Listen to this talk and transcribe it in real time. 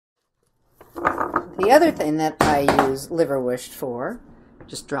The other thing that I use liverwurst for,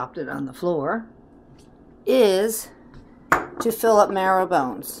 just dropped it on the floor, is to fill up marrow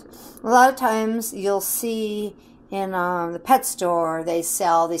bones. A lot of times you'll see in the pet store they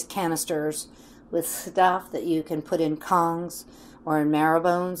sell these canisters with stuff that you can put in kongs or in marrow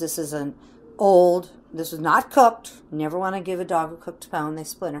bones. This is an old, this was not cooked. You never want to give a dog a cooked bone, they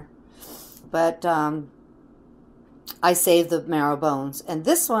splinter. But I save the marrow bones. And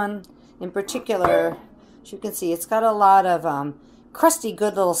this one in particular, as you can see, it's got a lot of crusty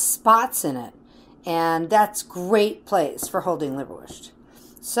good little spots in it. And that's great place for holding liverwurst.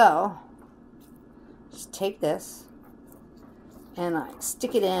 So, just take this and I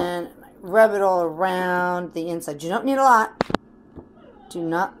stick it in and I rub it all around the inside. You don't need a lot. Do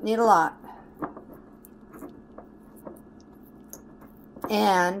not need a lot.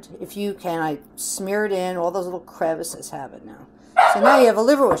 And if you can, I smear it in. All those little crevices have it now. So now you have a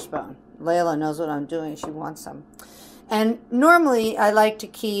liverwurst bone. Layla knows what I'm doing. She wants some. And normally I like to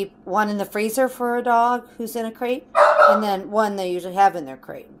keep one in the freezer for a dog who's in a crate, and then one they usually have in their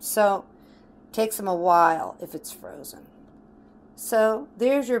crate. So it takes them a while if it's frozen. So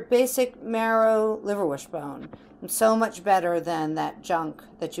there's your basic marrow liverwurst bone. It's so much better than that junk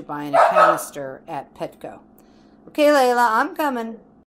that you buy in a canister at Petco. Okay, Layla, I'm coming.